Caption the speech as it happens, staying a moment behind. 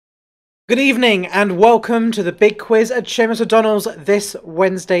Good evening and welcome to the big quiz at Seamus O'Donnell's this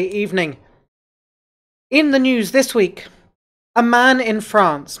Wednesday evening. In the news this week, a man in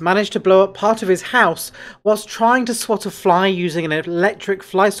France managed to blow up part of his house whilst trying to swat a fly using an electric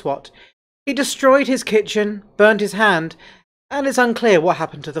fly swat. He destroyed his kitchen, burned his hand, and it's unclear what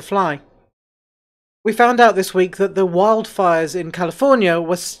happened to the fly. We found out this week that the wildfires in California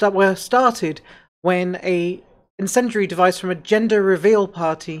were started when an incendiary device from a gender reveal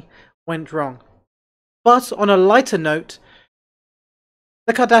party went wrong. But on a lighter note,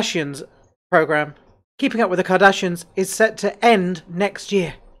 the Kardashians program, Keeping Up with the Kardashians, is set to end next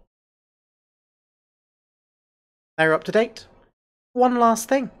year. Now you're up to date. One last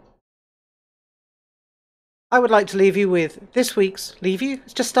thing. I would like to leave you with this week's... Leave you?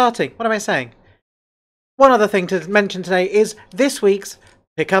 It's just starting. What am I saying? One other thing to mention today is this week's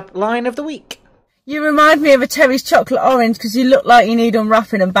pickup line of the week. You remind me of a Terry's chocolate orange because you look like you need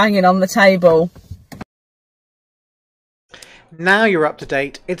unwrapping and banging on the table. Now you're up to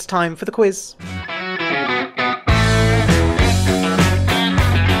date. It's time for the quiz.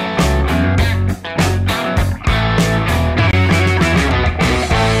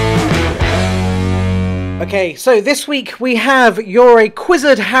 Okay, so this week we have You're a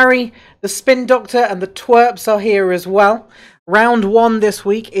Quizzard Harry, the Spin Doctor and the Twerps are here as well. Round one this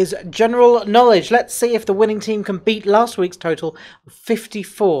week is General Knowledge. Let's see if the winning team can beat last week's total of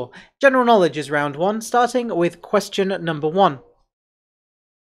 54. General Knowledge is round one, starting with question number one.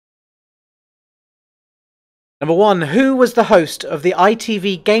 Number one, who was the host of the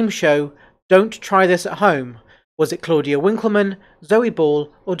ITV game show Don't Try This at Home? Was it Claudia Winkleman, Zoe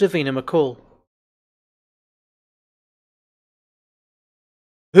Ball or Davina McCall?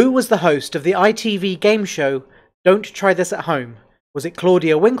 Who was the host of the ITV game show Don't Try This at Home? Was it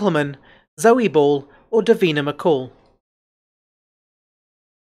Claudia Winkleman, Zoe Ball or Davina McCall?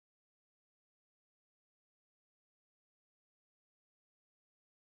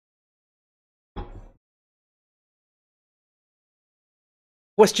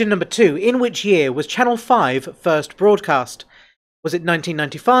 Question number two. In which year was Channel 5 first broadcast? Was it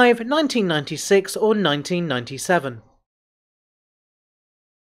 1995, 1996 or 1997?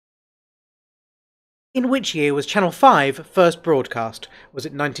 In which year was Channel 5 first broadcast? Was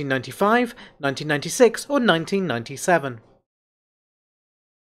it 1995, 1996 or 1997?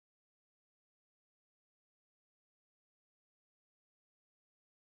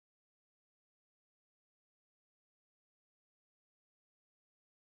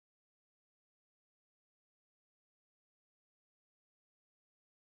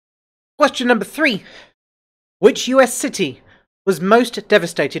 Question number three. Which US city was most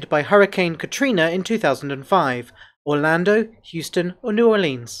devastated by Hurricane Katrina in 2005? Orlando, Houston or New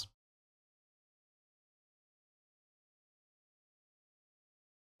Orleans?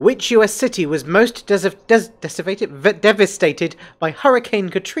 Which US city was most devastated by Hurricane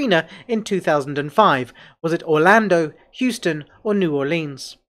Katrina in 2005? Was it Orlando, Houston or New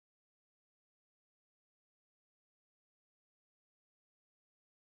Orleans?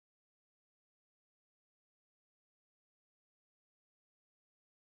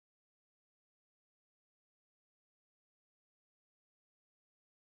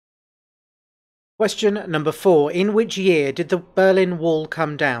 Question number four. In which year did the Berlin Wall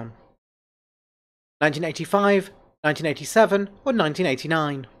come down? 1985, 1987 or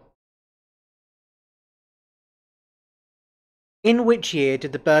 1989? In which year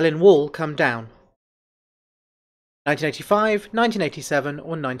did the Berlin Wall come down? 1985, 1987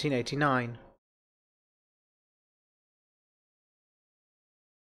 or 1989?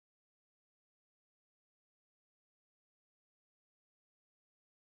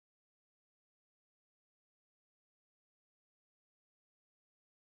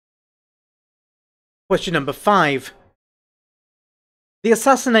 Question number five. The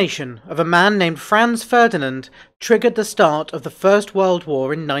assassination of a man named Franz Ferdinand triggered the start of the First World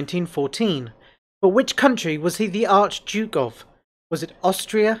War in 1914. But which country was he the Archduke of? Was it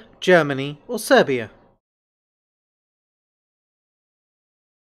Austria, Germany or Serbia?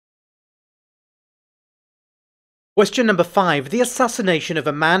 Question number five. The assassination of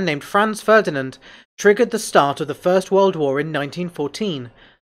a man named Franz Ferdinand triggered the start of the First World War in 1914.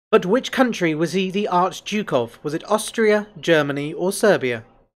 But which country was he the Archduke of? Was it Austria, Germany or Serbia?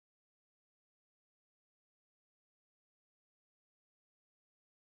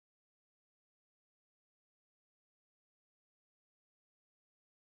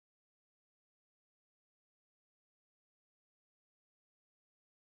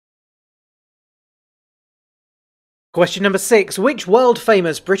 Question number six. Which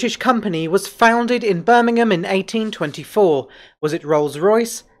world-famous British company was founded in Birmingham in 1824? Was it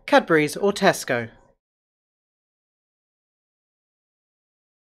Rolls-Royce, Cadbury's or Tesco?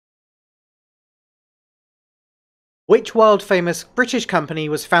 Which world-famous British company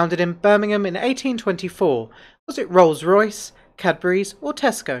was founded in Birmingham in 1824? Was it Rolls-Royce, Cadbury's or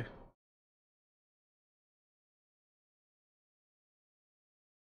Tesco?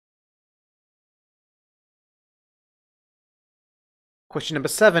 Question number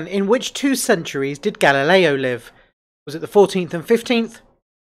 7. In which 2 centuries did Galileo live? Was it the 14th and 15th,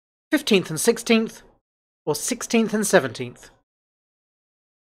 15th and 16th, or 16th and 17th?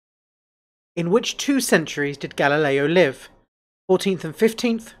 In which 2 centuries did Galileo live? 14th and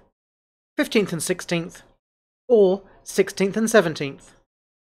 15th, 15th and 16th, or 16th and 17th?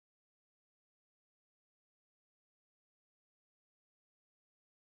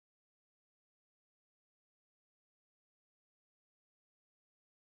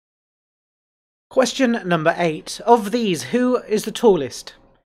 Question number 8. Of these, who is the tallest?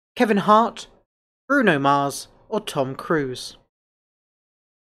 Kevin Hart, Bruno Mars, or Tom Cruise?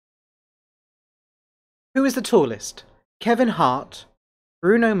 Who is the tallest? Kevin Hart,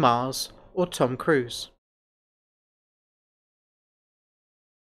 Bruno Mars, or Tom Cruise?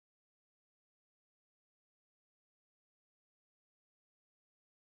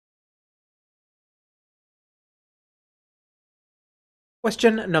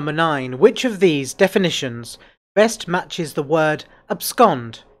 Question number 9. Which of these definitions best matches the word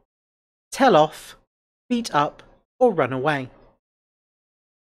abscond? Tell off, beat up, or run away?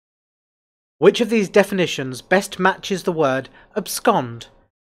 Which of these definitions best matches the word abscond?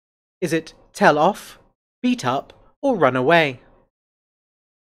 Is it tell off, beat up, or run away?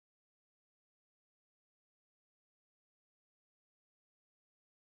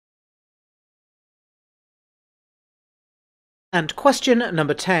 And question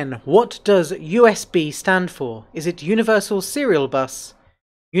number 10. What does USB stand for? Is it Universal Serial Bus,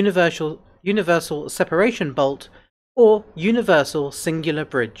 Universal Separation Bolt, or Universal Singular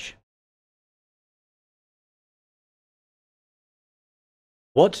Bridge?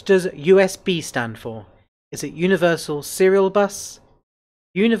 What does USB stand for? Is it Universal Serial Bus,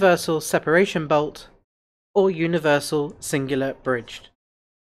 Universal Separation Bolt, or Universal Singular Bridge?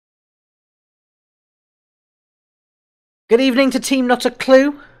 Good evening to Team Not a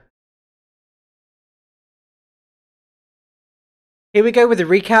Clue. Here we go with a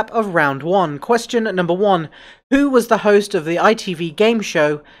recap of round 1. Question number 1. Who was the host of the ITV game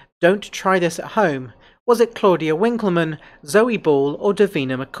show Don't Try This at Home? Was it Claudia Winkleman, Zoe Ball, or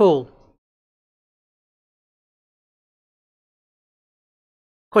Davina McCall?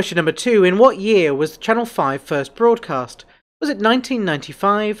 Question number 2. In what year was Channel 5 first broadcast? Was it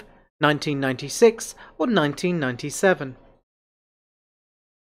 1995, 1996, or 1997?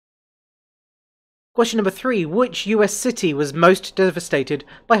 Question number 3. Which US city was most devastated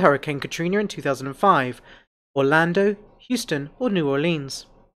by Hurricane Katrina in 2005? Orlando, Houston, or New Orleans?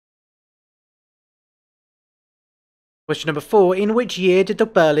 Question number 4. In which year did the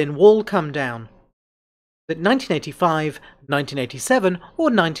Berlin Wall come down? Was it 1985, 1987, or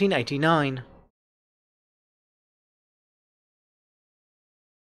 1989?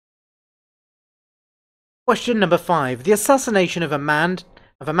 Question number 5. The assassination of a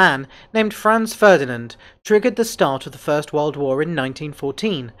man named Franz Ferdinand triggered the start of the First World War in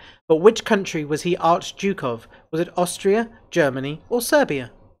 1914, but which country was he Archduke of? Was it Austria, Germany, or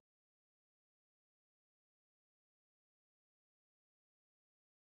Serbia?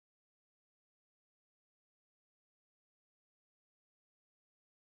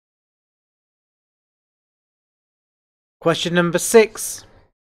 Question number 6.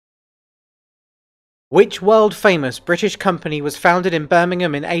 Which world-famous British company was founded in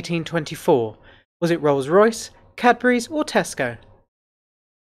Birmingham in 1824? Was it Rolls-Royce, Cadbury's, or Tesco?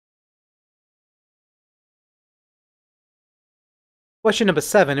 Question number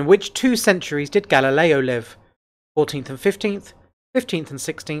 7. In which 2 centuries did Galileo live? 14th and 15th, 15th and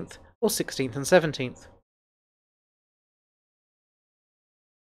 16th, or 16th and 17th?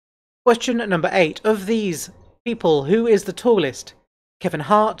 Question number 8. Of these people, who is the tallest? Kevin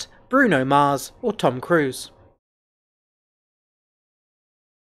Hart, Bruno Mars, or Tom Cruise?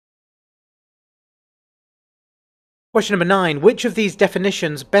 Question number 9. Which of these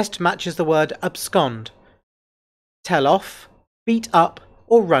definitions best matches the word abscond? Tell off, beat up,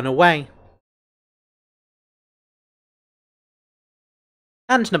 or run away?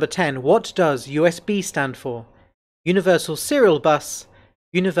 And number 10. What does USB stand for? Universal Serial Bus,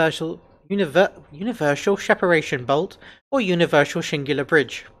 Universal Separation Bolt, or Universal Singular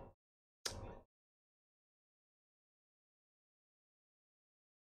Bridge?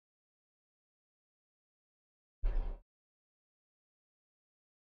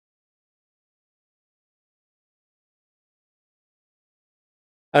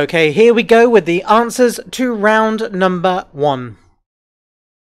 Okay, here we go with the answers to round number 1.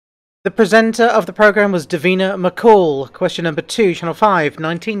 The presenter of the programme was Davina McCall. Question number 2, Channel 5,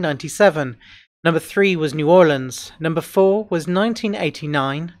 1997. Number 3 was New Orleans. Number 4 was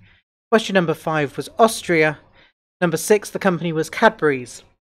 1989. Question number 5 was Austria. Number 6, the company was Cadbury's.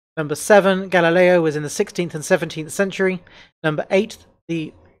 Number 7, Galileo was in the 16th and 17th century. Number 8,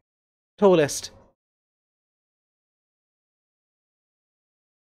 the tallest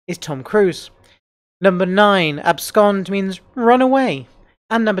is Tom Cruise. Number 9, abscond means run away.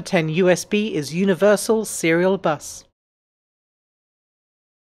 And number 10, USB is Universal Serial Bus.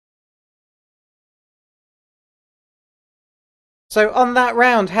 So on that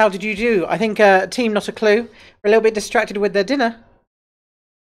round, how did you do? I think Team Not a Clue were a little bit distracted with their dinner.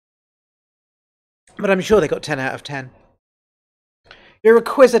 But I'm sure they got 10 out of 10. You're a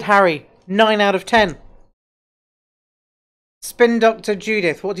Quizzed Harry, 9 out of 10. Spin Doctor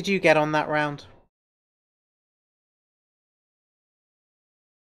Judith, what did you get on that round?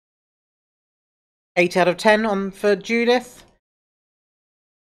 Eight out of 10 on for Judith.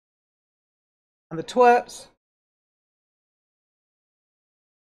 And the twerps.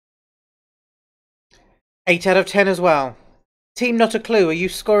 8 out of 10 as well. Team Not a Clue, are you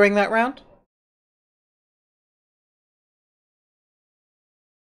scoring that round?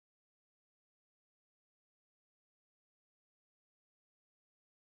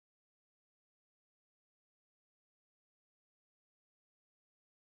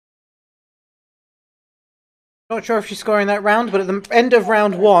 Not sure if she's scoring that round, but at the end of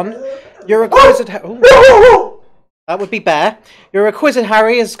round 1, you're a Quizzed that would be Bear. You're a Quizzed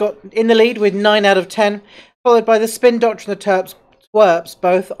Harry has got in the lead with 9 out of 10, followed by the Spin Doctor and the Twerps,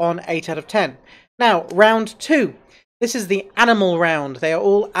 both on 8 out of 10. Now, round 2. This is the animal round. They are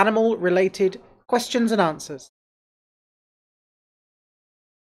all animal-related questions and answers.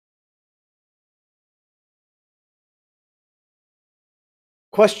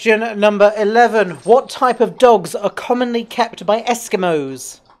 Question number 11. What type of dogs are commonly kept by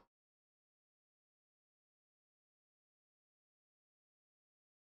Eskimos?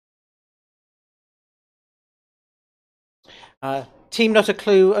 Team Not a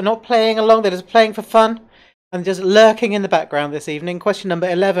Clue are not playing along, they're just playing for fun and just lurking in the background this evening. Question number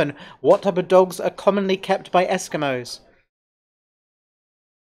 11. What type of dogs are commonly kept by Eskimos?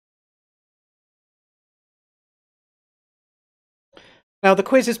 Now, the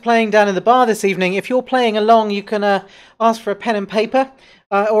quiz is playing down in the bar this evening. If you're playing along, you can ask for a pen and paper.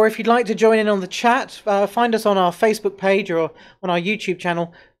 Or if you'd like to join in on the chat, find us on our Facebook page or on our YouTube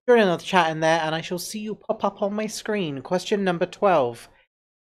channel. Join in on the chat in there, and I shall see you pop up on my screen. Question number 12.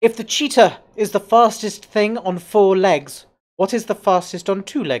 If the cheetah is the fastest thing on 4 legs, what is the fastest on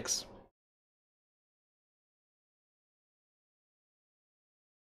 2 legs?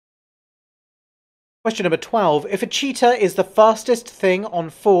 Question number 12. If a cheetah is the fastest thing on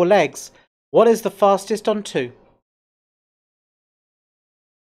 4 legs, what is the fastest on 2?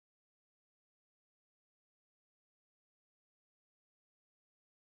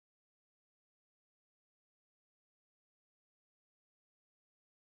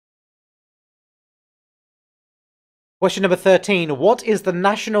 Question number 13. What is the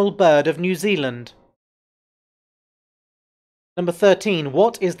national bird of New Zealand? Number 13.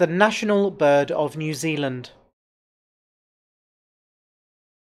 What is the national bird of New Zealand?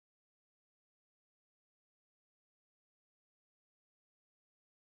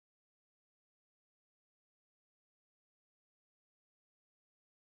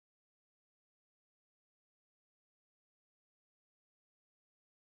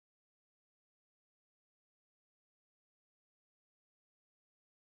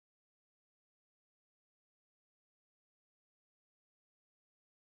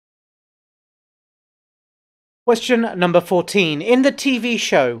 Question number 14. In the TV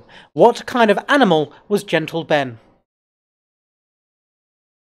show, what kind of animal was Gentle Ben?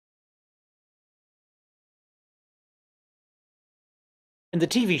 In the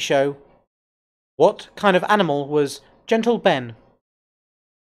TV show, what kind of animal was Gentle Ben?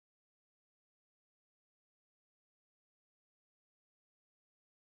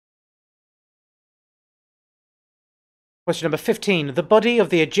 Question number 15. The body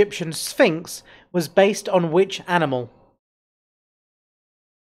of the Egyptian Sphinx was based on which animal?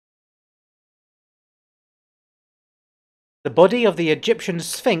 The body of the Egyptian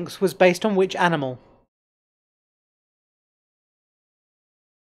Sphinx was based on which animal?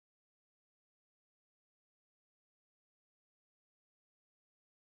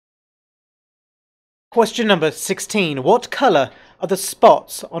 Question number 16. What colour are the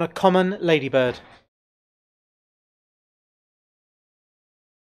spots on a common ladybird?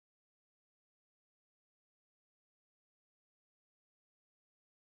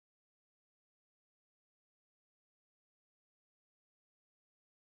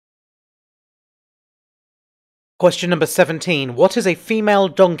 Question number 17. What is a female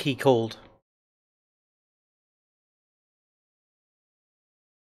donkey called?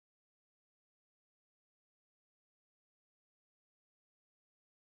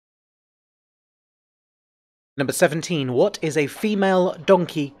 Number 17. What is a female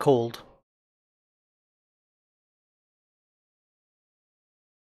donkey called?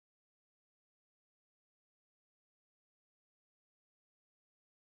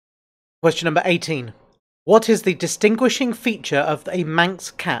 Question number 18. What is the distinguishing feature of a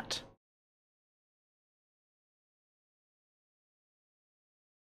Manx cat?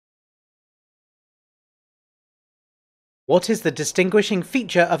 What is the distinguishing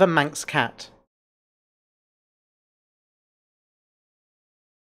feature of a Manx cat?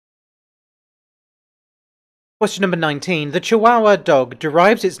 Question number 19. The Chihuahua dog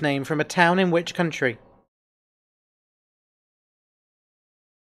derives its name from a town in which country?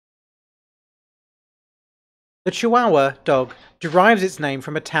 The Chihuahua dog derives its name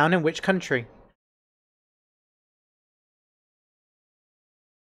from a town in which country?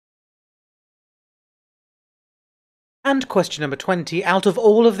 And question number 20. Out of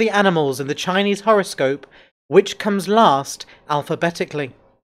all of the animals in the Chinese horoscope, which comes last alphabetically?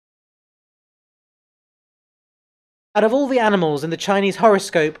 Out of all the animals in the Chinese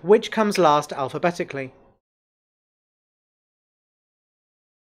horoscope, which comes last alphabetically?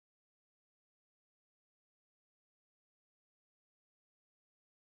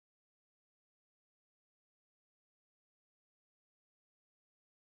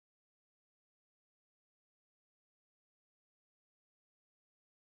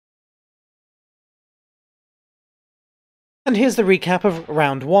 And here's the recap of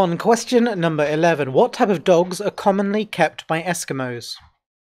round 1. Question number 11. What type of dogs are commonly kept by Eskimos?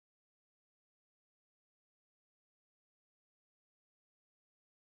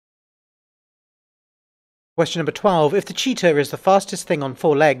 Question number 12. If the cheetah is the fastest thing on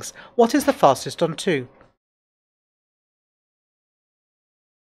 4 legs, what is the fastest on 2?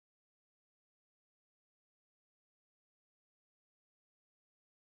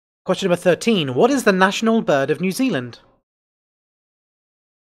 Question number 13. What is the national bird of New Zealand?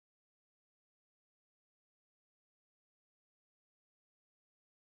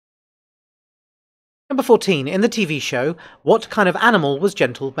 Number 14. In the TV show, what kind of animal was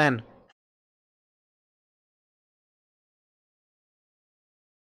Gentle Ben?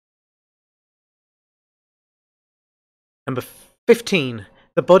 Number 15.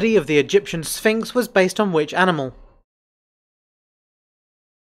 The body of the Egyptian Sphinx was based on which animal?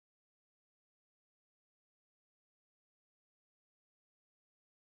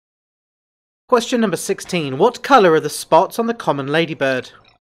 Question number 16. What colour are the spots on the common ladybird?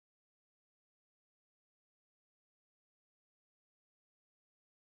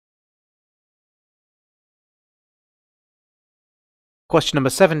 Question number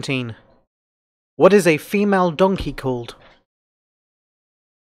 17. What is a female donkey called?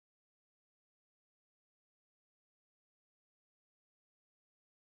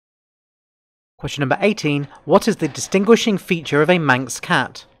 Question number 18. What is the distinguishing feature of a Manx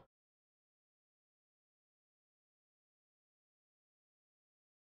cat?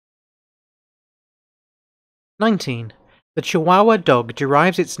 (19) The Chihuahua dog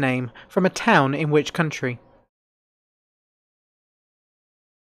derives its name from a town in which country?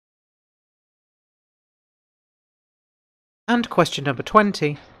 And question number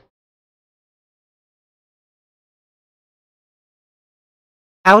 20.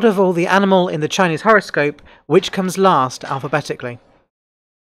 Out of all the animal in the Chinese horoscope, which comes last alphabetically?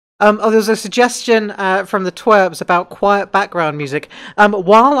 There's a suggestion from the twerps about quiet background music.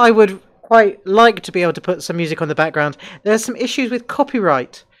 While I would quite like to be able to put some music on the background, there's some issues with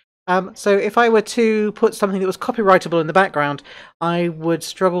copyright. So if I were to put something that was copyrightable in the background, I would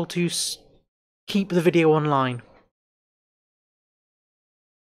struggle to keep the video online.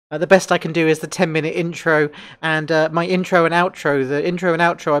 The best I can do is the 10-minute intro, and my intro and outro. The intro and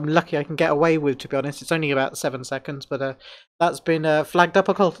outro I'm lucky I can get away with, to be honest. It's only about 7 seconds, but that's been flagged up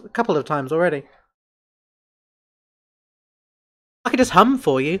a couple of times already. I could just hum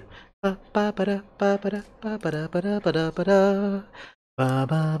for you.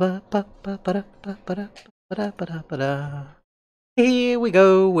 Here we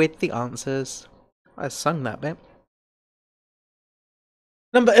go with the answers. I sung that bit.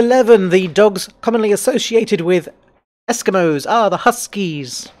 Number 11. The dogs commonly associated with Eskimos are the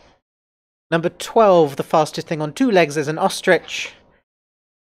Huskies. Number 12. The fastest thing on 2 legs is an ostrich.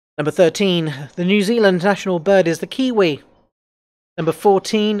 Number 13. The New Zealand national bird is the kiwi. Number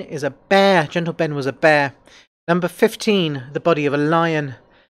 14 is a bear. Gentle Ben was a bear. Number 15. The body of a lion.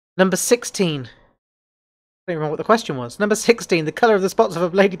 Number 16. don't remember what the question was. Number 16, the colour of the spots of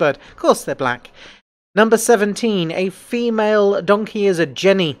a ladybird. Of course they're black. Number 17, a female donkey is a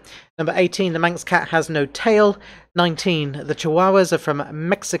jenny. Number 18, the Manx cat has no tail. 19, the chihuahuas are from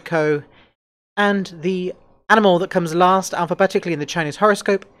Mexico. And the animal that comes last alphabetically in the Chinese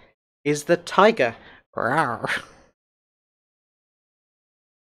horoscope is the tiger. Rawr.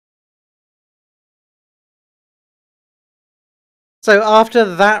 So after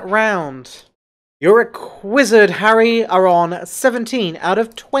that round, your Wizard Harry are on 17 out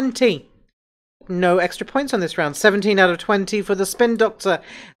of 20. No extra points on this round. 17 out of 20 for the Spin Doctor.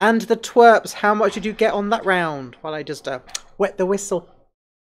 And the Twerps, how much did you get on that round? While I just wet the whistle.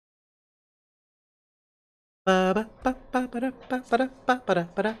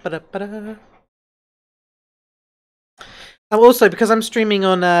 Also, because I'm streaming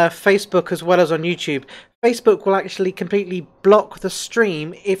on Facebook as well as on YouTube, Facebook will actually completely block the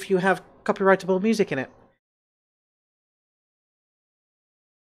stream if you have copyrightable music in it.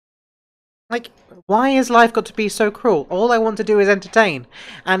 Like, why has life got to be so cruel? All I want to do is entertain,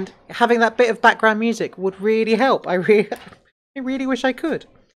 and having that bit of background music would really help. I really wish I could.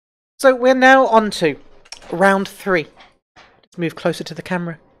 So we're now on to round 3. Let's move closer to the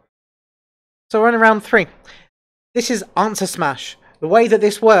camera. So we're on round 3. This is Answer Smash. The way that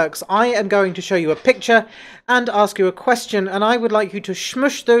this works, I am going to show you a picture and ask you a question, and I would like you to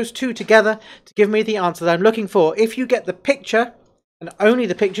smush those two together to give me the answer that I'm looking for. If you get the picture, and only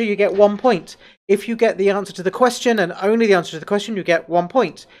the picture, you get 1 point. If you get the answer to the question, and only the answer to the question, you get 1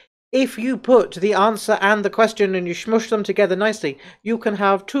 point. If you put the answer and the question and you smush them together nicely, you can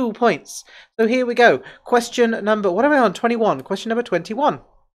have 2 points. So here we go. Question number, what am I on? 21. Question number 21.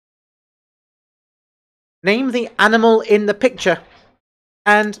 Name the animal in the picture.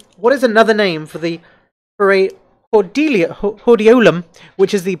 And what is another name for a hordeolum,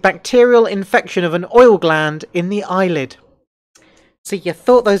 which is the bacterial infection of an oil gland in the eyelid? See, you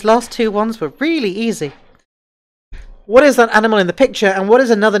thought those last 2 ones were really easy. What is that animal in the picture, and what is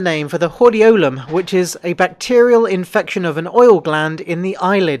another name for the hordeolum, which is a bacterial infection of an oil gland in the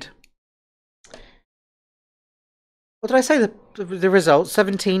eyelid? What did I say? The results,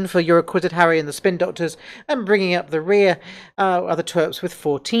 17 for your Wizard Harry and the Spin Doctors, and bringing up the rear are the Twerps with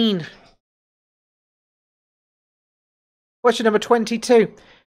 14. Question number 22.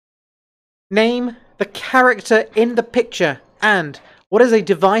 Name the character in the picture, and what is a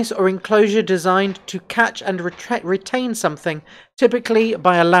device or enclosure designed to catch and retain something, typically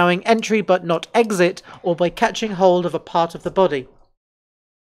by allowing entry but not exit, or by catching hold of a part of the body?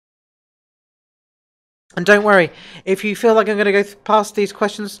 And don't worry, if you feel like I'm going to go past these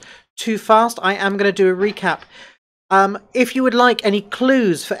questions too fast, I am going to do a recap. If you would like any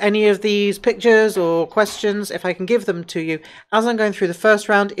clues for any of these pictures or questions, if I can give them to you, as I'm going through the first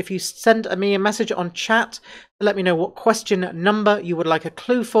round, if you send me a message on chat, let me know what question number you would like a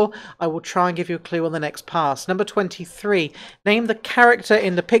clue for, I will try and give you a clue on the next pass. Number 23, name the character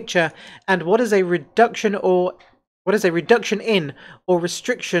in the picture, and what is a reduction in or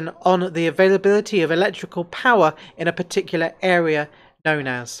restriction on the availability of electrical power in a particular area known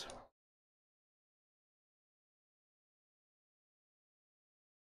as?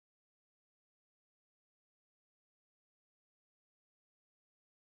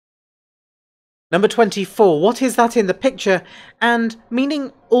 Number 24, what is that in the picture? And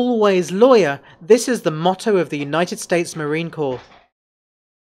meaning always lawyer, this is the motto of the United States Marine Corps.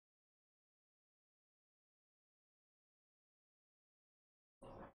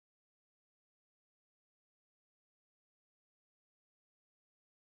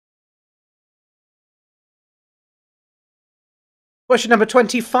 Question number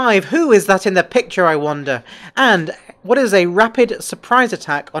 25. Who is that in the picture, I wonder? And what is a rapid surprise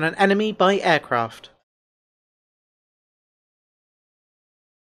attack on an enemy by aircraft?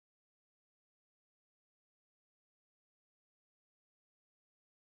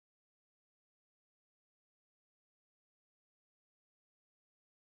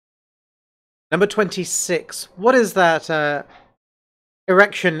 Number 26. What is that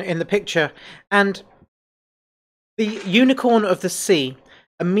erection in the picture? And the unicorn of the sea,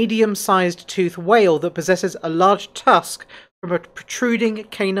 a medium-sized tooth whale that possesses a large tusk from a protruding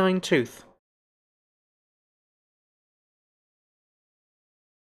canine tooth.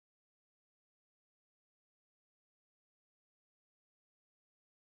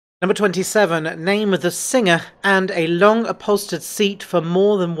 Number 27, name the singer and a long upholstered seat for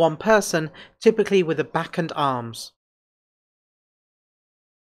more than one person, typically with a back and arms.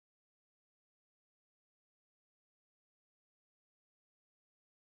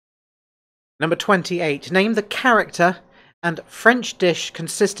 Number 28, name the character and French dish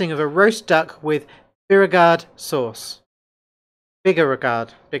consisting of a roast duck with Beauregard sauce.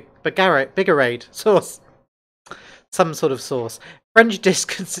 Biggeragard. Biggerade sauce. Some sort of sauce. French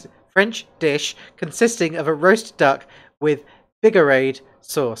dish consisting of a roast duck with Biggerade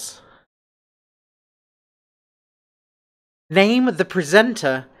sauce. Name the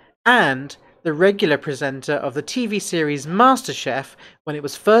presenter and the regular presenter of the TV series MasterChef when it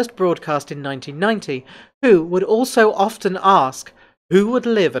was first broadcast in 1990, who would also often ask, who would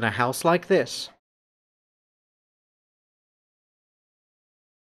live in a house like this?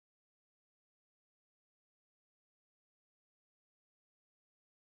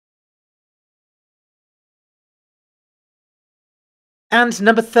 And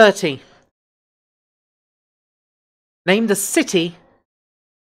number 30. Name the city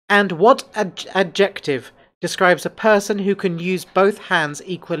and what adjective describes a person who can use both hands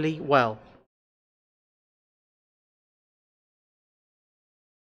equally well.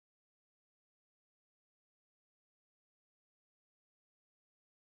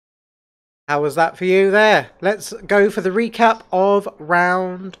 How was that for you there? Let's go for the recap of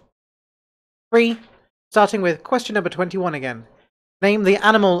round 3, starting with question number 21 again. Name the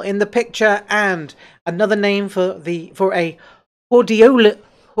animal in the picture and another name for a hordeolum.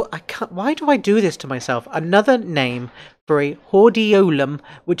 Why do I do this to myself? Another name for a hordeolum,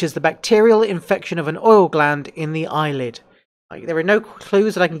 which is the bacterial infection of an oil gland in the eyelid. There are no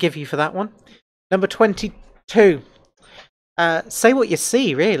clues that I can give you for that one. Number 22. Say what you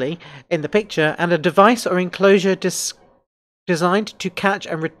see, really, in the picture, and a device or enclosure designed to catch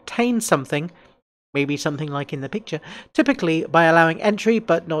and retain something, maybe something like in the picture, typically by allowing entry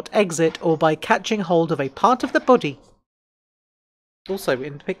but not exit, or by catching hold of a part of the body. Also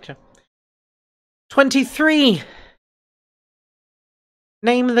in the picture. 23.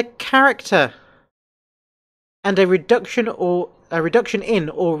 Name the character and a reduction in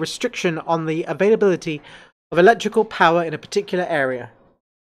or restriction on the availability of electrical power in a particular area.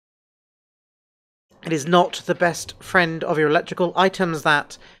 It is not the best friend of your electrical items,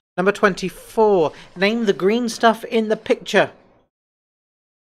 that. Number 24. Name the green stuff in the picture.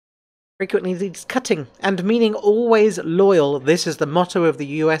 Frequently needs cutting and meaning always loyal. This is the motto of the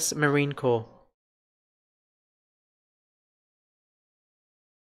US Marine Corps.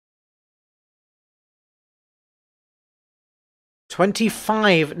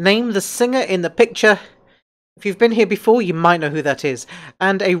 "25. Name the singer in the picture. If you've been here before, you might know who that is.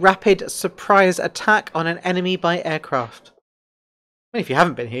 And a rapid surprise attack on an enemy by aircraft. And if you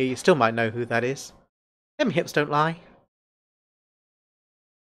haven't been here, you still might know who that is. Them hips don't lie.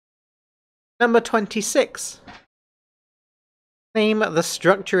 Number 26. Name the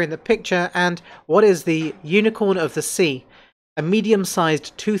structure in the picture and what is the unicorn of the sea? A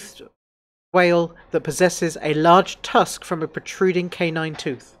medium-sized toothed whale that possesses a large tusk from a protruding canine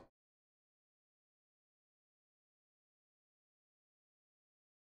tooth.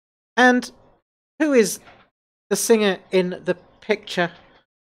 And who is the singer in the picture?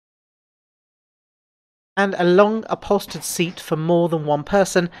 And a long upholstered seat for more than one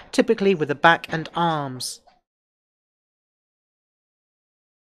person, typically with a back and arms.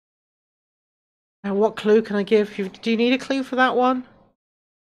 Now, what clue can I give? Do you need a clue for that one?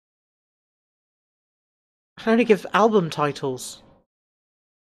 I can only give album titles.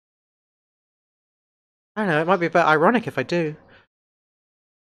 I don't know, it might be a bit ironic if I do.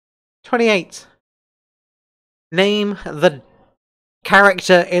 28. Name the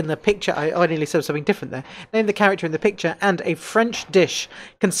character in the picture. I nearly said something different there. Name the character in the picture and a French dish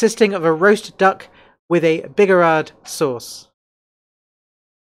consisting of a roast duck with a Biggerard sauce.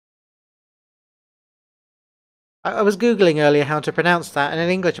 I was Googling earlier how to pronounce that, and in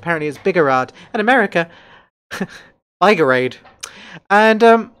English apparently it's Biggerard. In America, Bigerade. And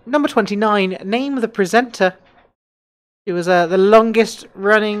number 29, name the presenter. It was the longest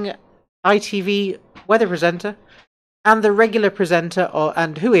running ITV weather presenter and the regular presenter,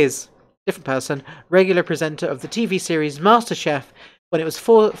 and who is, different person, regular presenter of the TV series MasterChef when it was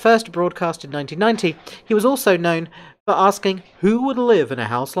first broadcast in 1990. He was also known for asking, who would live in a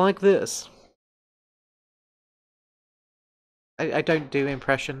house like this? I don't do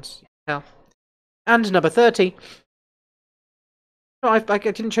impressions, you can tell. And number 30. Oh, I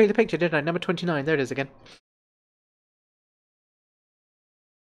didn't show you the picture, did I? Number 29, there it is again.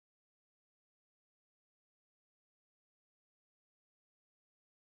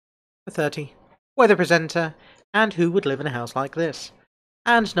 Number 30. Weather presenter and who would live in a house like this.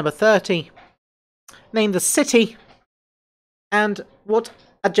 And number 30. Name the city and what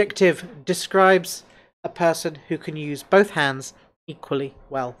adjective describes a person who can use both hands equally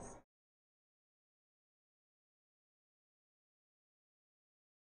well.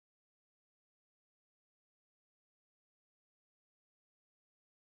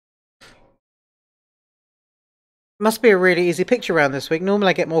 Must be a really easy picture round this week. Normally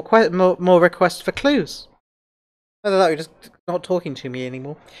I get more requests for clues. Either that or you're just not talking to me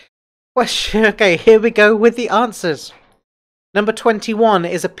anymore. Question. Okay, here we go with the answers. Number 21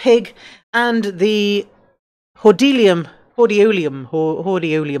 is a pig, and the hordeolum,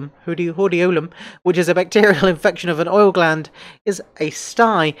 which is a bacterial infection of an oil gland, is a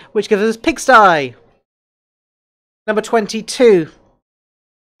sty, which gives us pigsty. Number 22.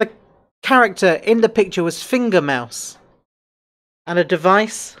 The character in the picture was Finger Mouse, and a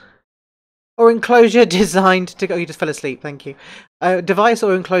device or enclosure designed to... Oh, you just fell asleep, thank you. A device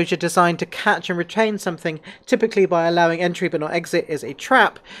or enclosure designed to catch and retain something, typically by allowing entry but not exit, is a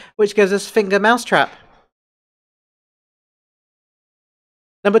trap, which gives us Finger Mouse Trap.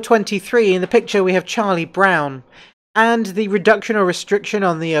 Number 23, in the picture we have Charlie Brown, and the reduction or restriction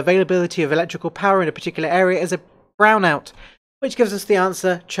on the availability of electrical power in a particular area is a brownout, which gives us the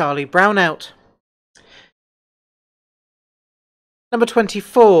answer Charlie Brownout. Number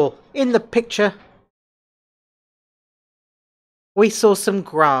 24, in the picture we saw some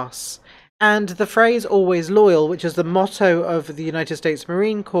grass, and the phrase always loyal, which is the motto of the United States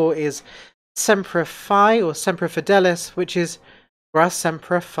Marine Corps, is Semper Fi or Semper Fidelis, which is Grass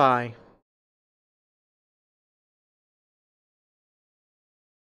Semper Fi.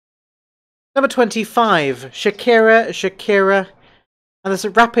 Number 25, Shakira, and this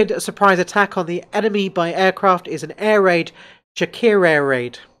rapid surprise attack on the enemy by aircraft is an air raid, Shakira Air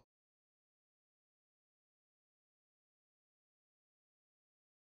Raid.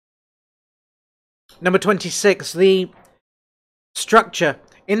 Number 26, the structure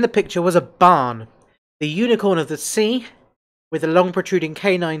in the picture was a barn. The unicorn of the sea, with a long protruding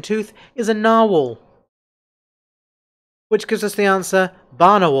canine tooth, is a narwhal, which gives us the answer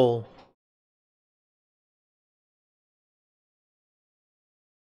Barnawal.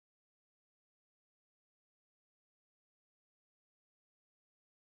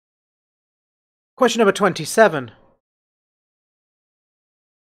 Question number 27.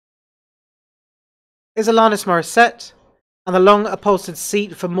 Is Alanis Morissette, and the long upholstered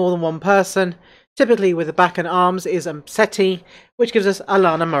seat for more than one person, typically with the back and arms, is a settee, which gives us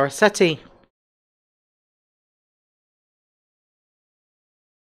Alana Morissette.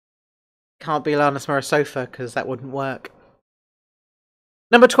 Can't be Alanis Morissofa, because that wouldn't work.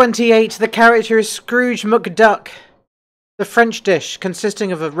 Number 28, the character is Scrooge McDuck. The French dish,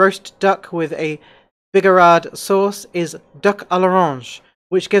 consisting of a roast duck with a bigarade sauce, is duck à l'orange,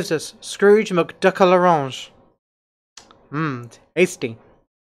 which gives us Scrooge McDuck à l'orange. Tasty.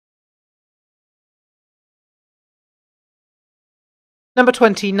 Number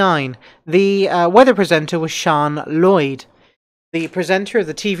 29. The weather presenter was Sean Lloyd. The presenter of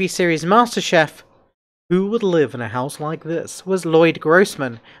the TV series MasterChef, Who Would Live in a House Like This, was Lloyd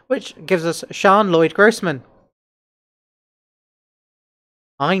Grossman, which gives us Sean Lloyd Grossman.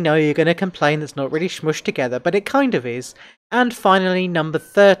 I know you're going to complain that's not really smushed together, but it kind of is. And finally, number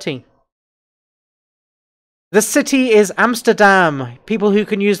 30. The city is Amsterdam. People who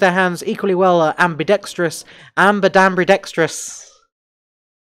can use their hands equally well are ambidextrous. Ambidextrous.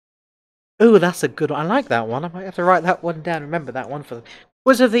 Ooh, that's a good one. I like that one. I might have to write that one down. Remember that one for the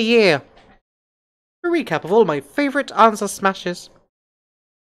Quiz of the Year. A recap of all my favourite answer smashes.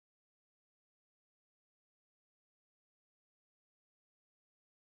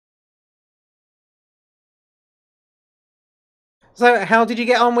 So, how did you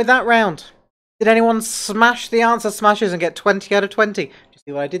get on with that round? Did anyone smash the answer smashes and get 20 out of 20? Do you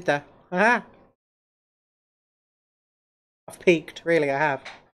see what I did there? Aha! I've peaked, really, I have.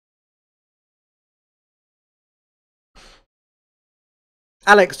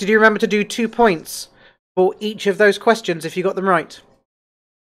 Alex, did you remember to do 2 points for each of those questions if you got them right?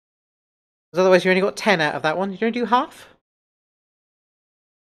 Because otherwise you only got 10 out of that one. You don't do half?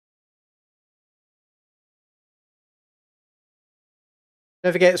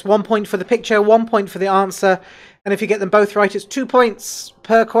 Don't forget, it's 1 point for the picture, 1 point for the answer, and if you get them both right, it's 2 points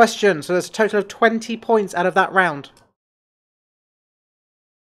per question. So there's a total of 20 points out of that round.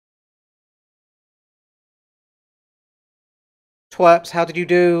 Twerps, how did you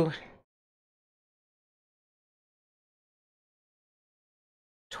do?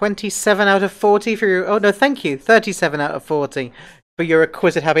 27 out of 40 for your... Oh, no, thank you. 37 out of 40 for your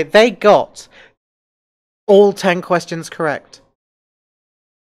acquisitive habit. They got all 10 questions correct.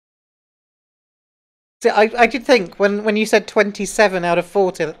 See, I did think, when you said 27 out of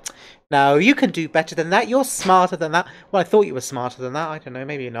 40, no, you can do better than that. You're smarter than that. Well, I thought you were smarter than that. I don't know,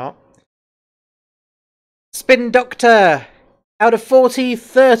 maybe you're not. Spin Doctor, out of 40,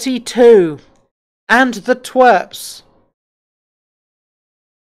 32. And the Twerps,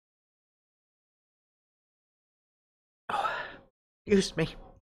 Excuse me.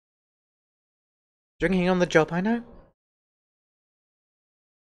 Drinking on the job, I know.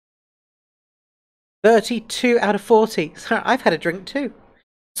 32 out of 40. I've had a drink too.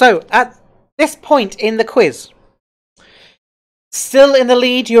 So, at this point in the quiz, still in the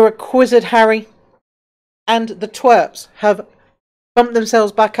lead, you're a quizzed Harry. And the twerps have bumped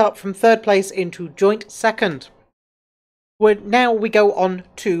themselves back up from third place into joint second. Now we go on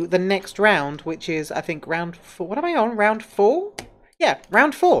to the next round, which is, I think, round 4. What am I on? Round 4? Yeah,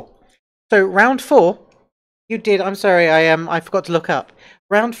 round 4. So, round 4, you did, I'm sorry, I forgot to look up.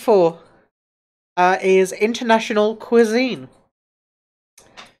 Round 4 is international cuisine.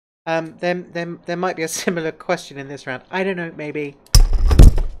 There might be a similar question in this round. I don't know, maybe.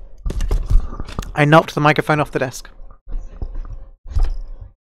 I knocked the microphone off the desk.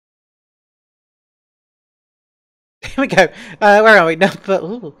 Here we go. Where are we?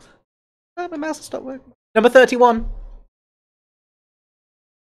 Ooh. Oh, my mouse has stopped working. Number 31.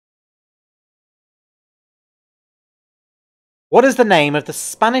 What is the name of the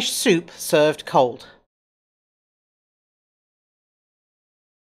Spanish soup served cold?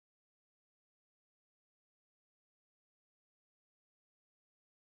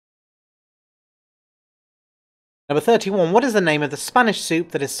 Number 31. What is the name of the Spanish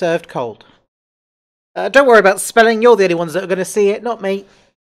soup that is served cold? Don't worry about spelling. You're the only ones that are going to see it, not me.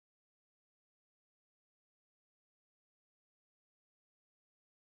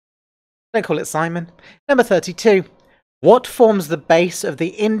 Don't call it Simon. Number 32. What forms the base of the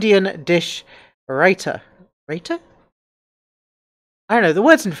Indian dish raita? Raita? I don't know. The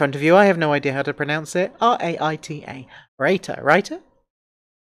word's in front of you. I have no idea how to pronounce it. R-A-I-T-A. Raita. Raita?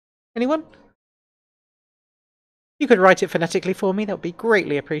 Anyone? You could write it phonetically for me. That would be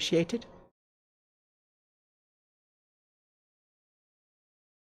greatly appreciated.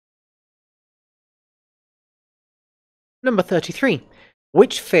 Number 33.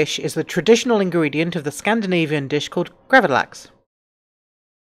 Which fish is the traditional ingredient of the Scandinavian dish called gravlax?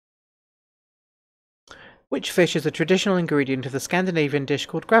 Which fish is the traditional ingredient of the Scandinavian dish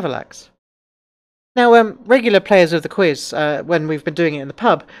called gravlax? Now, regular players of the quiz, when we've been doing it in the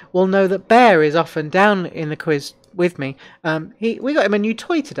pub, will know that Bear is often down in the quiz with me. We got him a new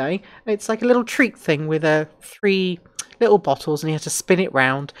toy today. It's like a little treat thing with 3 little bottles, and he has to spin it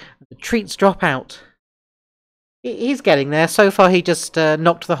round. The treats drop out. He's getting there. So far, he just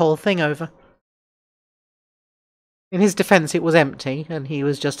knocked the whole thing over. In his defence, it was empty, and he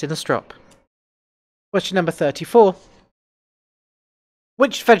was just in a strop. Question number 34.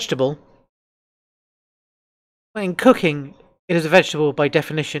 Which vegetable, when cooking, it is a vegetable by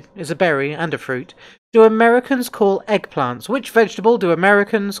definition, is a berry and a fruit, do Americans call eggplants? Which vegetable do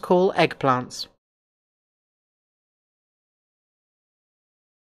Americans call eggplants?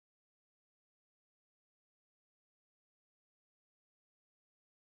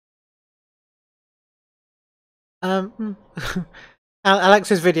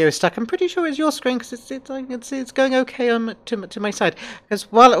 Alex's video is stuck. I'm pretty sure it's your screen because it's going okay to my side. Because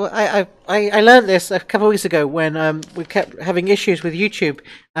I learned this a couple of weeks ago when we kept having issues with YouTube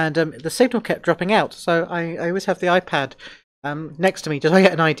and the signal kept dropping out. So I always have the iPad next to me just so I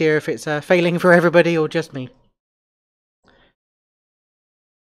get an idea if it's failing for everybody or just me.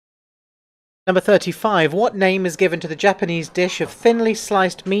 Number 35. What name is given to the Japanese dish of thinly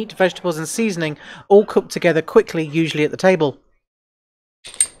sliced meat, vegetables and seasoning, all cooked together quickly, usually at the table?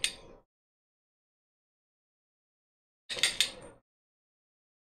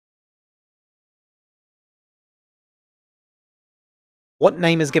 What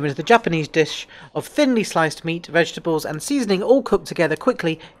name is given to the Japanese dish of thinly sliced meat, vegetables and seasoning, all cooked together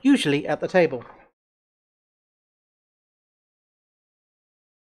quickly, usually at the table?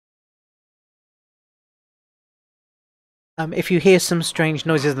 If you hear some strange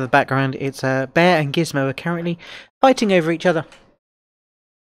noises in the background, it's Bear and Gizmo are currently fighting over each other.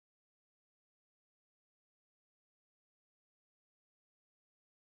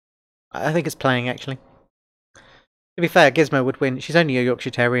 I think it's playing, actually. To be fair, Gizmo would win. She's only a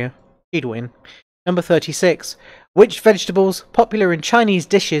Yorkshire Terrier. She'd win. Number 36. Which vegetables, popular in Chinese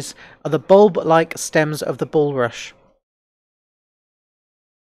dishes, are the bulb-like stems of the bulrush?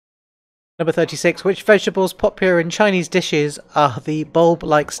 Number 36. Which vegetables, popular in Chinese dishes, are the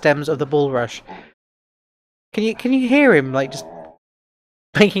bulb-like stems of the bulrush? Can you hear him, like, just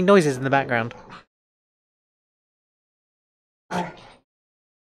making noises in the background?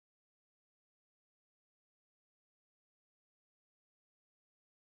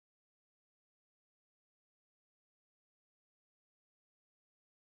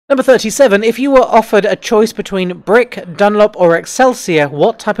 Number 37. If you were offered a choice between Brick, Dunlop or Excelsior,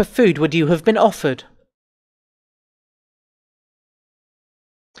 what type of food would you have been offered?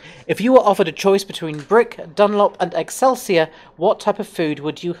 If you were offered a choice between Brick, Dunlop and Excelsior, what type of food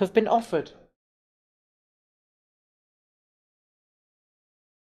would you have been offered?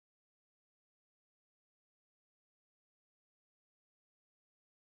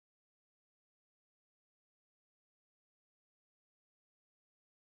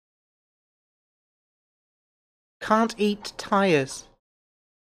 Can't eat tyres.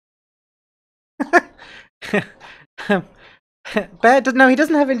 Bear doesn't. No, he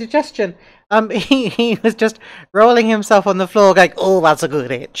doesn't have indigestion. He was just rolling himself on the floor, going, "Oh, that's a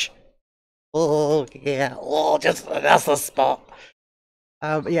good itch. Oh, yeah. Oh, just that's the spot."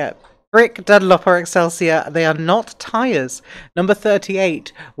 Yeah. Brick, Dunlop, or Excelsior, they are not tyres. Number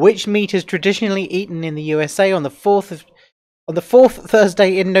 38. Which meat is traditionally eaten in the USA on the fourth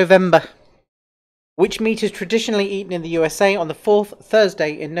Thursday in November? Which meat is traditionally eaten in the USA on the fourth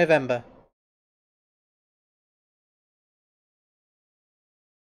Thursday in November?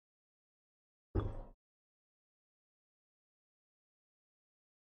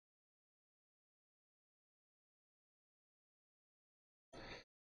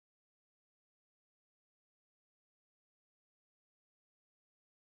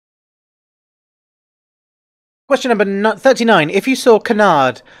 Question number 39. If you saw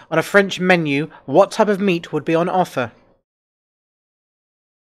canard on a French menu, what type of meat would be on offer?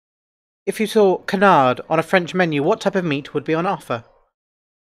 If you saw canard on a French menu, what type of meat would be on offer?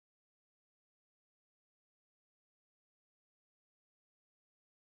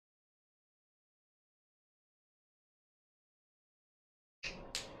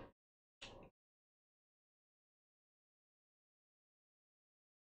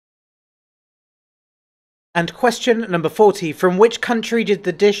 And question number 40. From which country did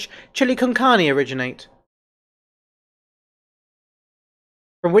the dish chili con carne originate?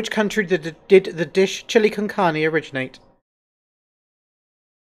 From which country did the dish chili con carne originate?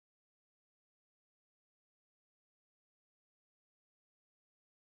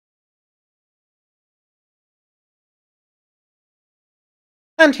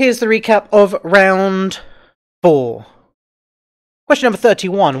 And here's the recap of round 4. Question number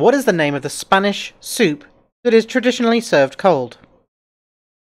 31. What is the name of the Spanish soup that is traditionally served cold?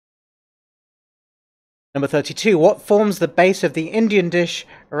 Number 32. What forms the base of the Indian dish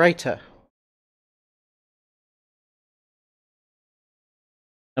raita?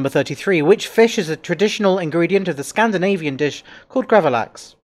 Number 33. Which fish is a traditional ingredient of the Scandinavian dish called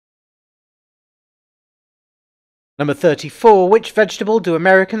gravlax? Number 34. Which vegetable do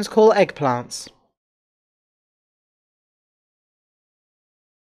Americans call eggplants?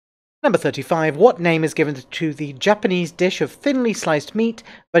 Number 35. What name is given to the Japanese dish of thinly sliced meat,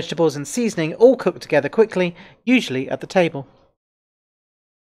 vegetables and seasoning all cooked together quickly, usually at the table?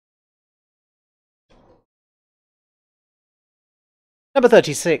 Number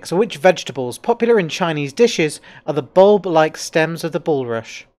 36. Which vegetables, popular in Chinese dishes, are the bulb-like stems of the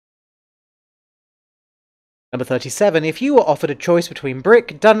bulrush? Number 37. If you were offered a choice between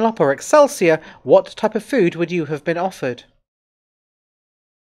Brick, Dunlop or Excelsior, what type of food would you have been offered?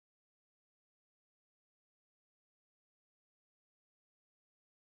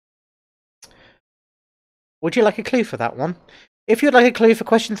 Would you like a clue for that one? If you'd like a clue for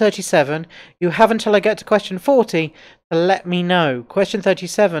question 37, you have until I get to question 40 to let me know. Question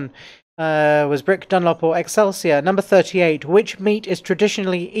 37 was Brick, Dunlop or Excelsior. Number 38. Which meat is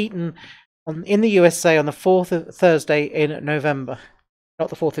traditionally eaten in the USA on the 4th Thursday in November?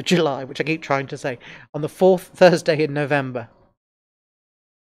 Not the 4th of July, which I keep trying to say. On the 4th Thursday in November.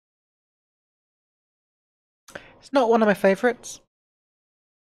 It's not one of my favourites.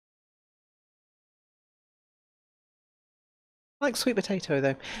 I like sweet potato,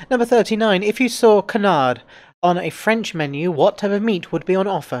 though. Number 39. If you saw canard on a French menu, what type of meat would be on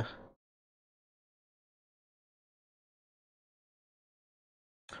offer?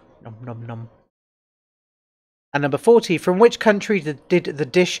 Nom nom nom. And number 40. From which country did the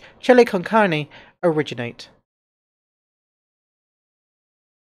dish chili con carne originate?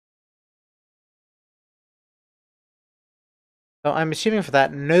 So I'm assuming for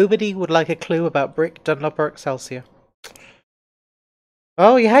that, nobody would like a clue about Brick, Dunlop or Excelsior.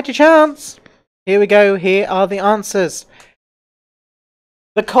 Oh, you had your chance. Here we go. Here are the answers.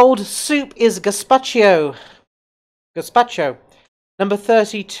 The cold soup is gazpacho. Gazpacho. Number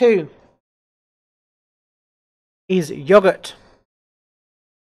 32 is yogurt.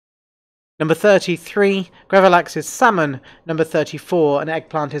 Number 33, gravlax is salmon. Number 34, an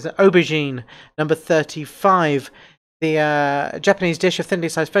eggplant is an aubergine. Number 35, the Japanese dish of thinly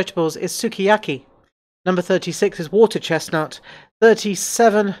sliced vegetables is sukiyaki. Number 36 is water chestnut.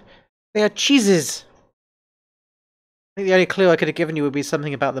 37, they are cheeses. think the only clue I could have given you would be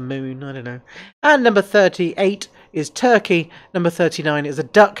something about the moon. I don't know. And number 38 is Turkey. Number 39 is a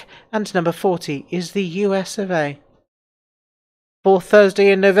duck. And number 40 is the US of A. Fourth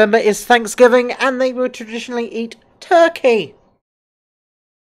Thursday in November is Thanksgiving, and they would traditionally eat turkey.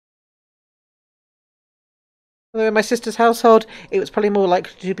 Although in my sister's household, it was probably more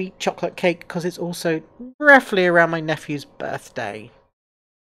likely to be chocolate cake because it's also roughly around my nephew's birthday.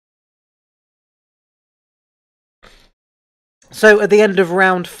 So at the end of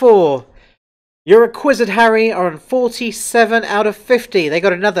round 4, your Acquised Harry are on 47 out of 50. They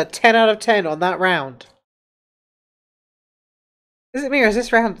got another 10 out of 10 on that round. Is it me or is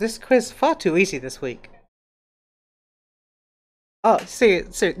this quiz far too easy this week? Oh, see,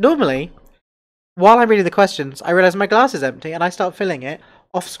 normally, while I'm reading the questions, I realise my glass is empty and I start filling it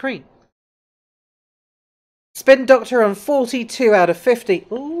off screen. Spin Doctor on 42 out of 50.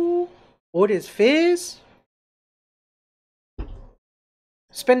 Ooh, what is Fears?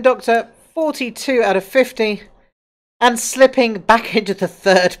 Spin Doctor, 42 out of 50. And slipping back into the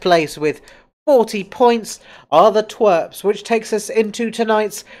third place with 40 points are the Twerps, which takes us into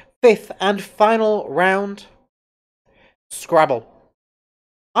tonight's 5th and final round. Scrabble.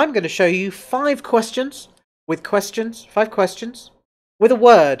 I'm going to show you 5 questions with a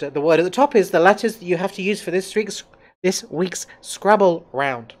word. The word at the top is the letters that you have to use for this week's Scrabble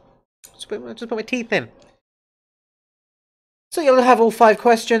round. Just put my teeth in. So you'll have all 5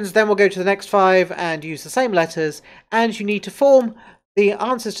 questions, then we'll go to the next 5 and use the same letters, and you need to form the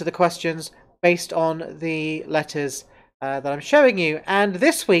answers to the questions based on the letters that I'm showing you. And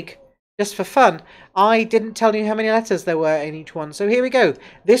this week, just for fun, I didn't tell you how many letters there were in each one. So here we go.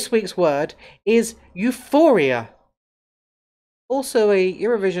 This week's word is euphoria. Also a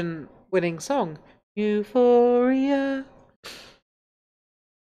Eurovision winning song. Euphoria.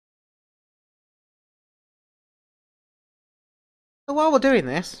 So while we're doing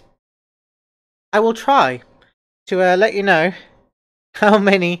this, I will try to let you know how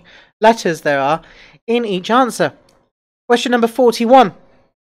many letters there are in each answer. Question number 41.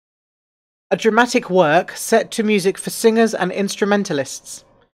 A dramatic work set to music for singers and instrumentalists.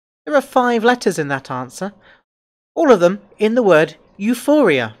 There are 5 letters in that answer, all of them in the word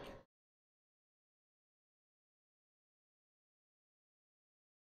euphoria.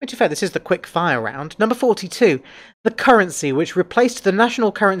 To be fair, this is the quick fire round. Number 42. The currency which replaced the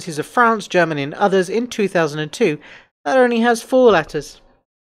national currencies of France, Germany and others in 2002, that only has 4 letters.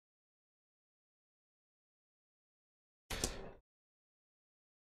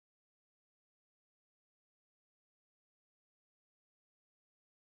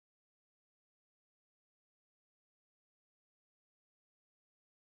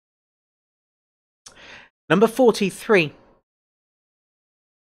 Number 43.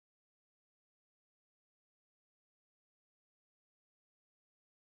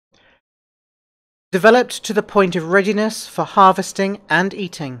 Developed to the point of readiness for harvesting and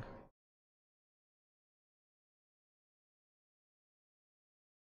eating.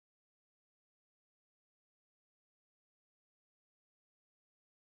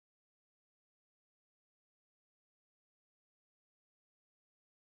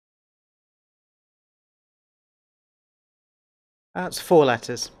 That's 4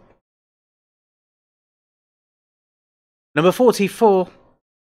 letters. Number 44.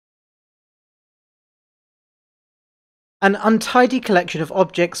 An untidy collection of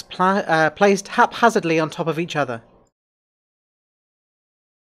objects placed haphazardly on top of each other.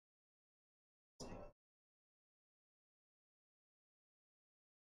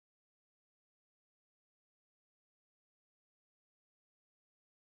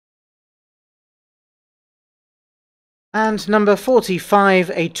 And number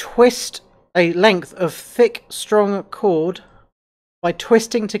 45, a length of thick, strong cord by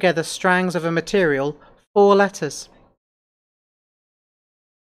twisting together strands of a material, 4 letters.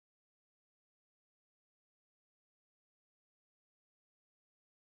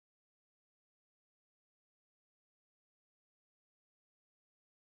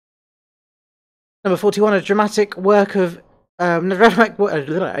 Number 41, a dramatic work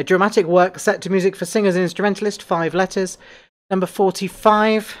set to music for singers and instrumentalists, 5 letters. Number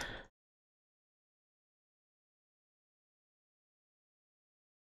 45.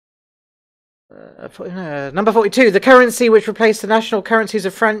 Number 42, the currency which replaced the national currencies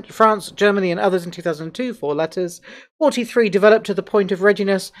of France, Germany and others in 2002, 4 letters. 43, developed to the point of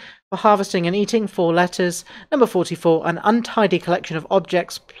readiness for harvesting and eating, 4 letters. Number 44, an untidy collection of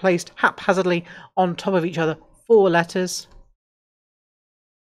objects placed haphazardly on top of each other, 4 letters.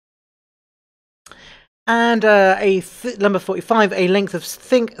 And number 45, a length of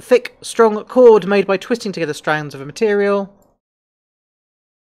thick, strong cord made by twisting together strands of a material.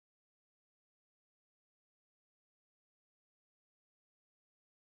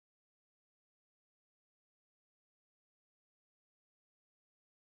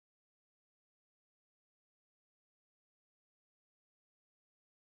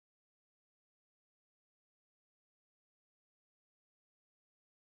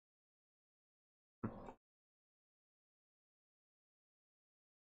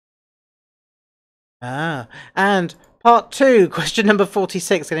 And part 2, question number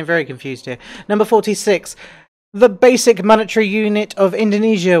 46. Getting very confused here. Number 46, the basic monetary unit of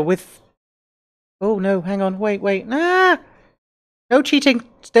Indonesia with... Oh no, hang on, wait. No cheating.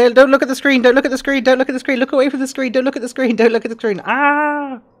 Don't look at the screen, don't look at the screen, don't look at the screen, look away from the screen, don't look at the screen, don't look at the screen.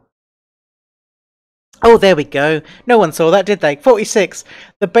 Oh, there we go. No one saw that, did they? 46,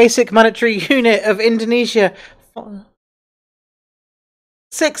 the basic monetary unit of Indonesia.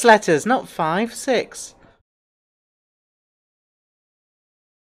 6 letters, not 5, 6.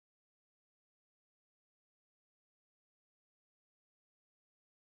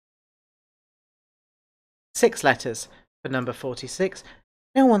 Six letters for number 46.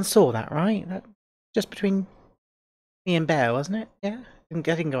 No one saw that, right? That just between me and Bear, wasn't it? Yeah? I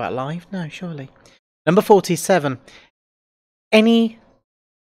didn't go out live? No, surely. Number 47. Any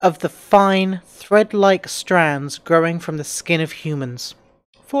of the fine thread-like strands growing from the skin of humans.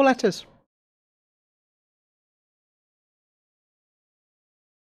 4 letters.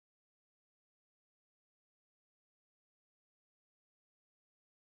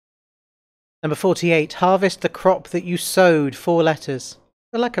 Number 48. Harvest the crop that you sowed. 4 letters.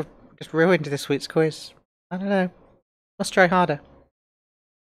 I feel like I've just ruined this week's quiz. I don't know. Must try harder.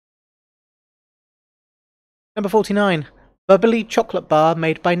 Number 49. Bubbly chocolate bar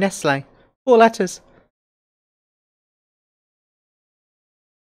made by Nestle. 4 letters.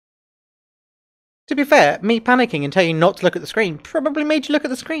 To be fair, me panicking and telling you not to look at the screen probably made you look at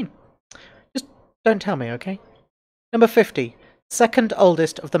the screen. Just don't tell me, okay? Number 50. Second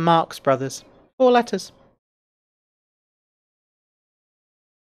oldest of the Marx brothers. 4 letters.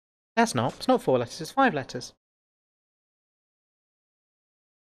 That's not. It's not 4 letters, it's 5 letters.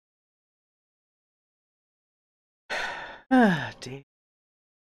 Ah, dear.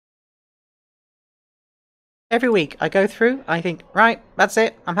 Every week I go through, I think, right, that's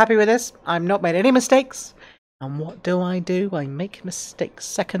it, I'm happy with this, I've not made any mistakes. And what do? I make mistakes.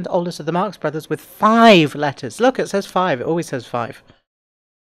 Second oldest of the Marx brothers with 5 letters. Look, it says 5, it always says 5.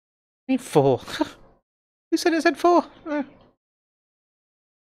 I need 4. Who said it said 4? No,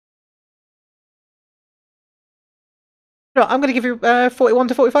 I'm going to give you 41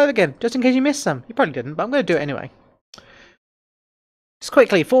 to 45 again, just in case you missed some. You probably didn't, but I'm going to do it anyway. Just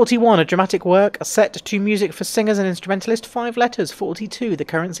quickly, 41, a dramatic work, a set to music for singers and instrumentalists, 5 letters. 42, the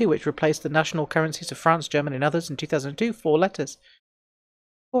currency which replaced the national currencies of France, Germany and others in 2002, 4 letters.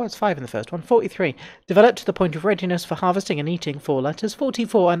 Oh, it's 5 in the first one. 43, developed to the point of readiness for harvesting and eating, 4 letters.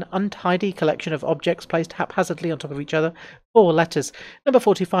 44, an untidy collection of objects placed haphazardly on top of each other, 4 letters. Number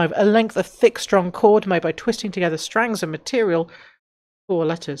 45, a length of thick, strong cord made by twisting together strands of material, 4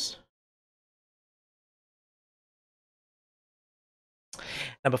 letters.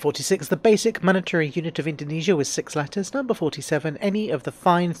 Number 46, the basic monetary unit of Indonesia with 6 letters. Number 47, any of the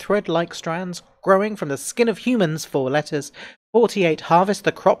fine thread-like strands growing from the skin of humans, 4 letters. 48, harvest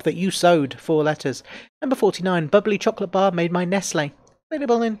the crop that you sowed, 4 letters. Number 49, bubbly chocolate bar made by Nestle.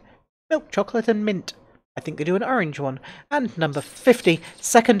 Available in milk chocolate and mint. I think they do an orange one. And number 50,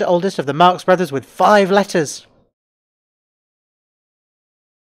 second oldest of the Marx brothers with 5 letters.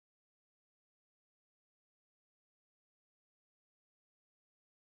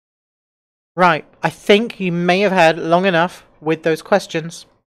 Right, I think you may have had long enough with those questions.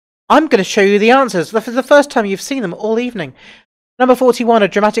 I'm going to show you the answers for the first time you've seen them all evening. Number 41, a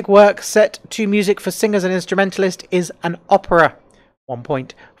dramatic work set to music for singers and instrumentalists is an opera. 1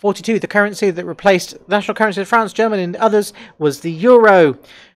 point. 42, the currency that replaced the national currency of France, Germany and others was the euro.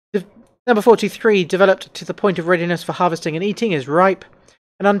 Number 43, developed to the point of readiness for harvesting and eating is ripe.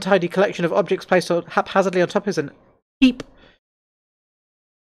 An untidy collection of objects placed haphazardly on top is an heap.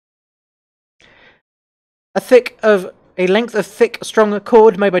 A length of thick, strong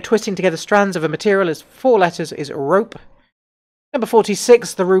cord made by twisting together strands of a material is 4 letters is rope. Number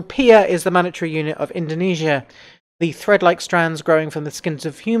 46, the rupiah is the monetary unit of Indonesia. The thread-like strands growing from the skins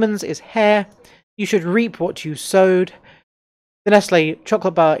of humans is hair. You should reap what you sowed. The Nestle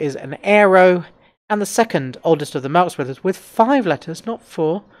chocolate bar is an arrow. And the second oldest of the Marx brothers with 5 letters, not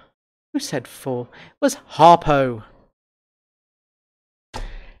 4. Who said 4? Was Harpo.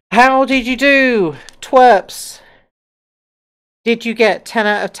 How did you do, twerps? Did you get 10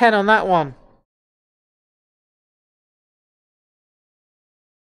 out of 10 on that one?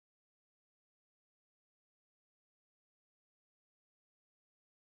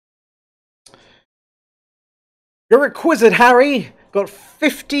 You're exquisite, Harry. Got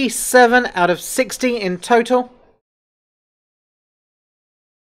 57 out of 60 in total.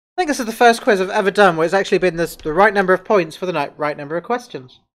 I think this is the first quiz I've ever done where it's actually been the right number of points for the right number of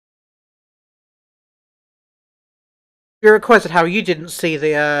questions. You're exquisite, Harry. You didn't see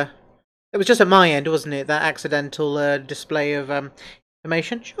the... It was just at my end, wasn't it? That accidental display of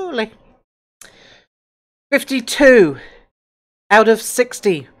information. Surely. 52 out of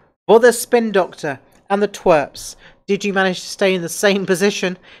 60 for the Spin Doctor and the twerps. Did you manage to stay in the same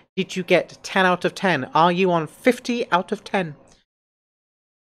position? Did you get 10 out of 10? Are you on 50 out of 10?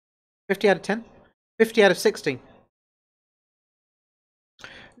 50 out of 10? 50 out of 60?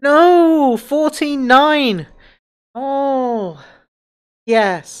 No! 49! Oh,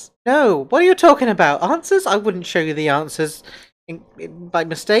 yes. No, what are you talking about? Answers? I wouldn't show you the answers by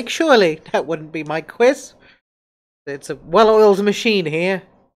mistake, surely. That wouldn't be my quiz. It's a well-oiled machine here.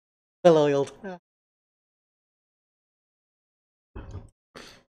 Well-oiled.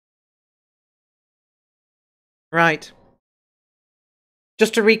 Right.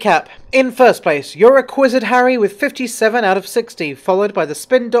 Just to recap, in first place, you're exquisite, Harry, with 57 out of 60, followed by the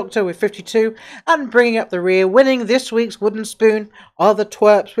Spin Doctor with 52, and bringing up the rear, winning this week's wooden spoon, are the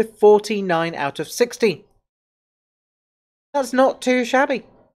twerps with 49 out of 60. That's not too shabby.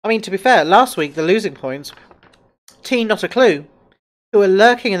 I mean, to be fair, last week the losing points, T Not a Clue, who were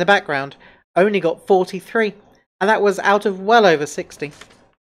lurking in the background, only got 43, and that was out of well over 60.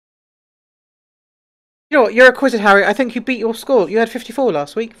 You know what, you're exquisite, Harry. I think you beat your score. You had 54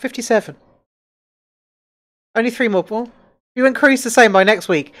 last week. 57. Only 3 more. Well, you increase the same by next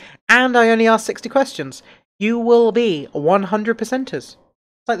week. And I only asked 60 questions. You will be 100%ers. It's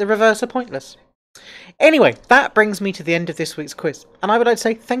like the reverse of pointless. Anyway, that brings me to the end of this week's quiz. And I would like to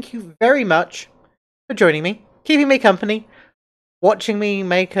say thank you very much for joining me, keeping me company, watching me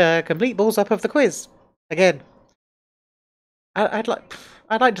make a complete balls up of the quiz. Again.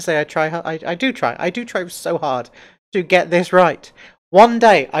 I'd like to say I try. I do try. I do try so hard to get this right. One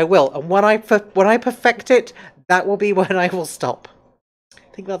day I will, and when I perfect it, that will be when I will stop.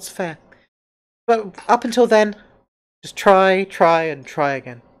 I think that's fair. But up until then, just try, and try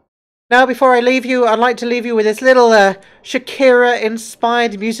again. Now, before I leave you, I'd like to leave you with this little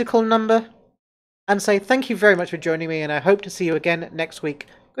Shakira-inspired musical number, and say thank you very much for joining me, and I hope to see you again next week.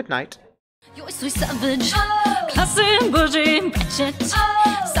 Good night. You're so savage, classy, bougie, budget,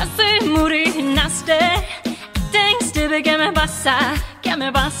 sassy, moody, nasty. Things to be, get me bassa.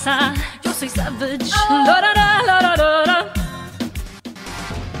 You're so savage, la da da la da da da.